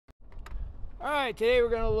Alright, today we're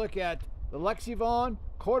going to look at the LEXIVON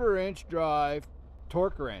 1/4 inch drive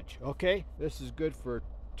torque wrench. Okay, this is good for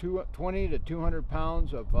 20 to 200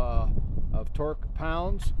 pounds of torque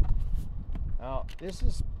pounds. Now this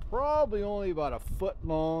is probably only about a foot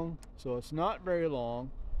long, so it's not very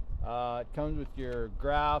long. It comes with your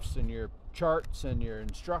graphs and your charts and your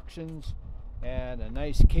instructions and a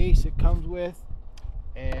nice case it comes with.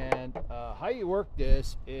 And how you work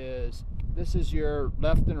this is your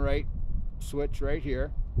left and right switch right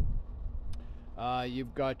here.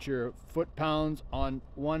 You've got your foot pounds on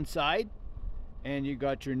one side and you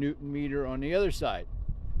got your Newton meter on the other side.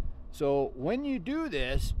 So when you do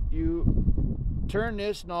this, you turn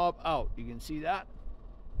this knob out. You can see that?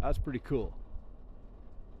 That's pretty cool.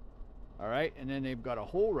 All right, and then they've got a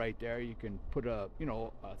hole right there. You can put a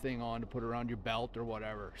thing on to put around your belt or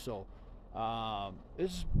whatever. So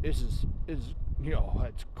this is it's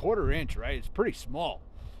 1/4 inch, right? It's pretty small.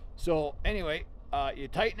 So anyway, you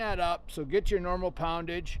tighten that up. So get your normal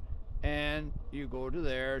poundage and you go to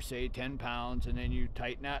there, say 10 pounds, and then you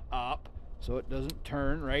tighten that up so it doesn't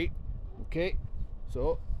turn, right? Okay,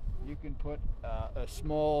 so you can put a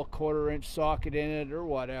small 1/4 inch socket in it or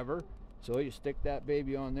whatever. So you stick that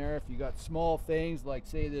baby on there. If you got small things like,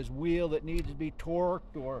 say, this wheel that needs to be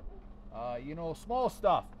torqued, or small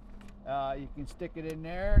stuff, you can stick it in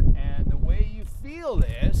there. And the way you feel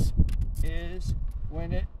this is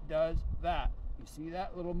when it does that. You see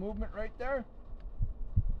that little movement right there?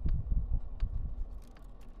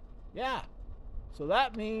 Yeah. So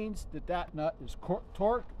that means that nut is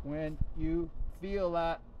torqued when you feel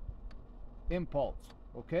that impulse.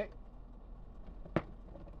 Okay?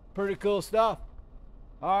 Pretty cool stuff.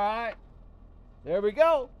 All right. There we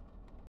go.